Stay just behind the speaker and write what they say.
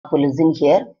to listen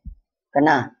here.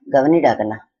 Kanna, Gavanida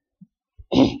Kanna.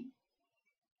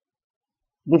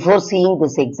 Before seeing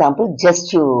this example,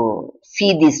 just you see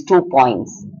these 2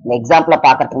 points. The example of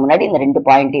Pakathmunadi in the 2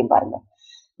 point.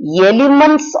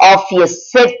 Elements of a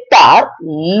set are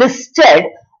listed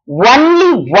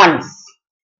only once.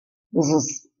 This is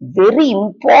very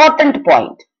important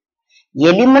point.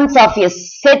 Elements of a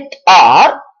set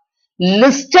are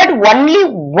listed only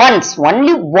once.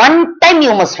 Only one time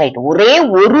you must write. ஒரே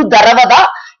ஒரு தடவை தான்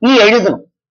நீ எழுதணும்.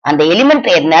 அந்த element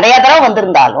நிறைய தடவை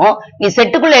வந்திருந்தாலும் நீ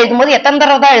செட்டுக்குள்ள எழுதும்போது எத்தனை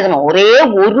தடவை தான் எழுதணும்? ஒரே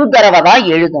ஒரு தடவை தான்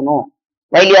எழுதணும்.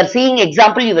 While you are seeing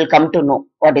example, you will come to know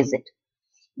what is it.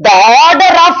 The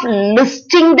order of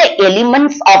listing the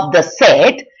elements of the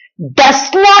set does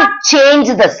not change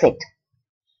the set.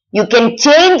 You can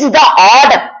change the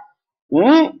order.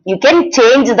 You can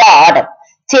change the order.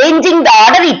 Changing the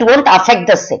order, it won't affect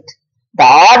the set. The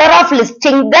order of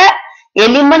listing the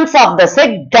elements of the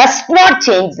set does not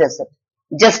change the set.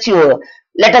 Just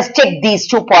let us check these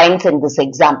 2 points in this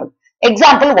example.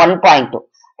 Example 1.2.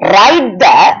 Write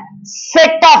the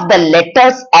set of the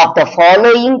letters of the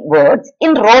following words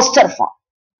in roster form.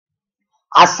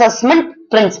 Assessment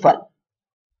principle.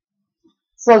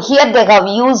 So here they have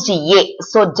used A.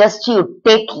 So just you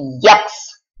take X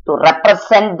to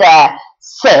represent the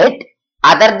set.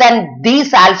 Other than these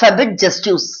alphabet, just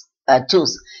choose.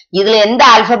 இதுல எந்த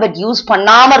alphabet use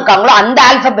பண்ணாம இருக்காங்களோ அந்த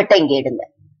alphabet இங்க எடுங்க.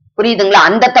 புரியுதுங்களா?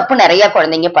 அந்த தப்பு நிறைய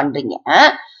குழந்தைங்க பண்றீங்க.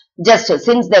 Just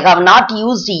since they have not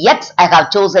used X, I have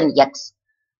chosen X.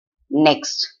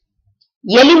 Next.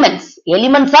 Elements.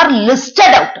 Elements are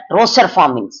listed out. Roster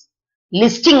form means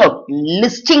listing out.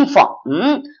 Listing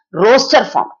form. Roster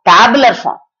form. Tabular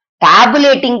form.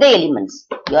 Tabulating the elements.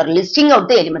 You are listing out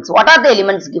the elements. What are the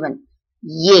elements given?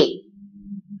 A,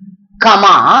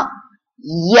 comma,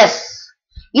 yes.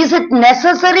 Is it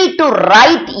necessary to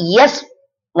write yes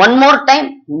one more time?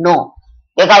 No.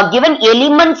 They have given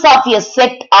elements of a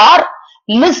set are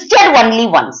listed only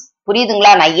once.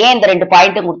 புரியுதுங்களா? நான் ஏன் இந்த 2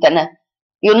 point கொடுத்தேன்னு?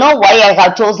 You know why I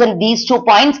have chosen these 2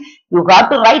 points? You have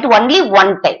to write only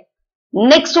one time.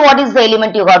 Next, what is the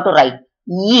element you have to write?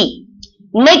 E.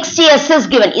 Next, S is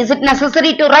given. Is it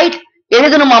necessary to write?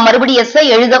 எழுதணுமா? மறுபடி S ஐ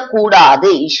எழுதக்கூடாது.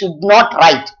 You should not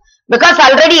write. Because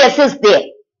already S is there.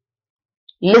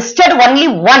 Listed only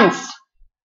once.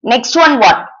 Next one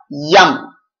what? M.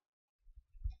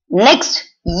 Next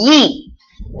E.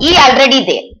 E already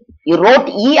there. You wrote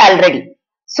E already.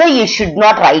 So you should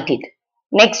not write it.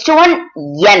 Next one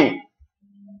N.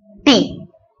 T.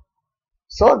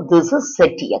 So this is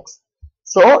set X.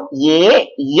 So A,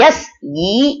 S,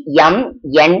 E, M,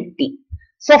 N, T.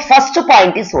 So first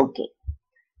point is okay.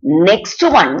 Next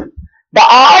one. The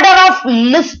order of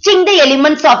listing the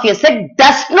elements of a set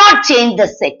does not change the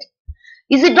set.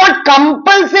 Is it not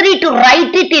compulsory to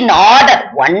write it in order?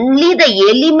 Only the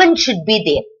element should be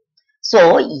there. So,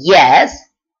 S,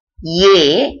 A,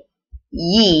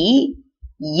 E,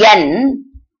 N,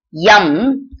 M,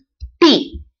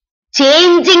 T.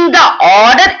 Changing the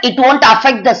order, it won't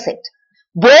affect the set.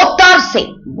 Both are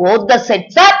same. Both the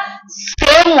sets are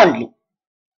same only.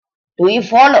 Do you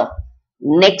follow?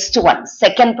 Next one,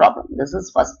 second problem. This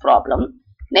is first problem.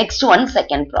 Next one,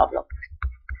 second problem.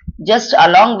 Just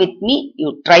along with me, you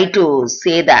try to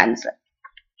say the answer.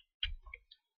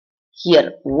 Here,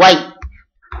 Y.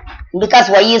 Because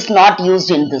Y is not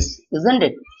used in this, isn't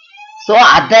it? So,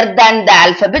 other than the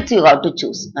alphabets, you have to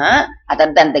choose. Other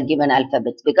than the given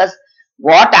alphabets. Because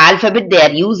what alphabet they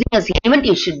are using as element,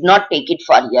 you should not take it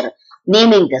for your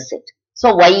naming the set.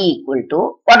 So, Y equal to,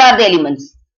 what are the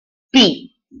elements? P.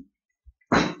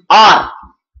 R,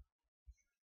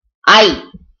 I,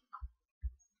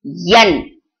 N,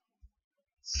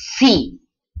 C.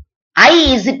 I,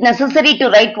 is it necessary to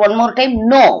write one more time?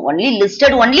 No. Only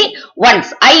listed only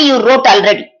once. I you wrote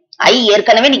already. I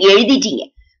ஏற்கனவே நீங்க எழுதிட்டீங்க.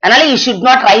 அதனால you should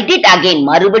not write it again.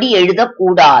 மறுபடி எழுத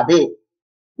கூடாது.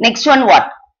 Next one what?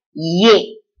 A.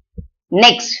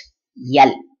 Next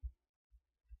L.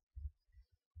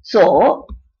 So,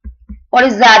 what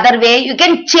is the other way? You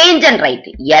can change and write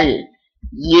L.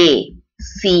 A,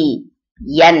 C,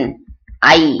 N,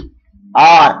 I,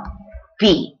 R, P.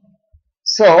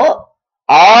 So,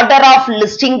 order of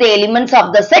listing the elements of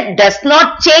the set does not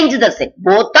change the set.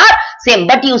 Both are same.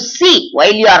 But you see,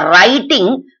 while you are writing,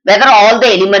 whether all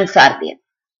the elements are there.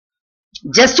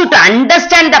 Just to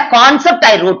understand the concept,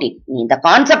 I wrote it. The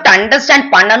concept understand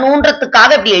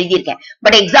பண்ணனும்ன்றதுக்காக இப்படி எழுதியிருக்கேன்.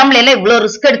 But exam ல இவ்வளவு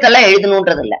risk எடுத்தெல்லாம்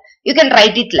எழுதணும்ன்றது இல்ல. You can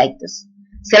write it like this.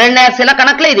 சில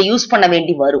கணக்குல இதை use பண்ண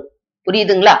வேண்டி வரும்.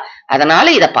 புரியுதுங்களா? அதனால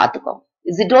இத பாத்துக்கோ.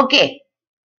 Is it okay?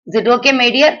 Is it okay, my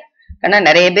dear? ஆனா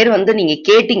நிறைய பேர் வந்து நீங்க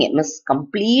கேட்டீங்க மிஸ்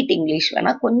கம்ப்ளீட் இங்கிலீஷ்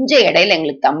வேணா கொஞ்சம் இடையில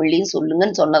எங்களுக்கு தமிழ்லயும்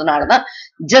சொல்லுங்கன்னு சொன்னதுனாலதான்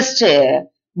just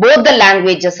both the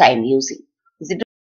languages I am using.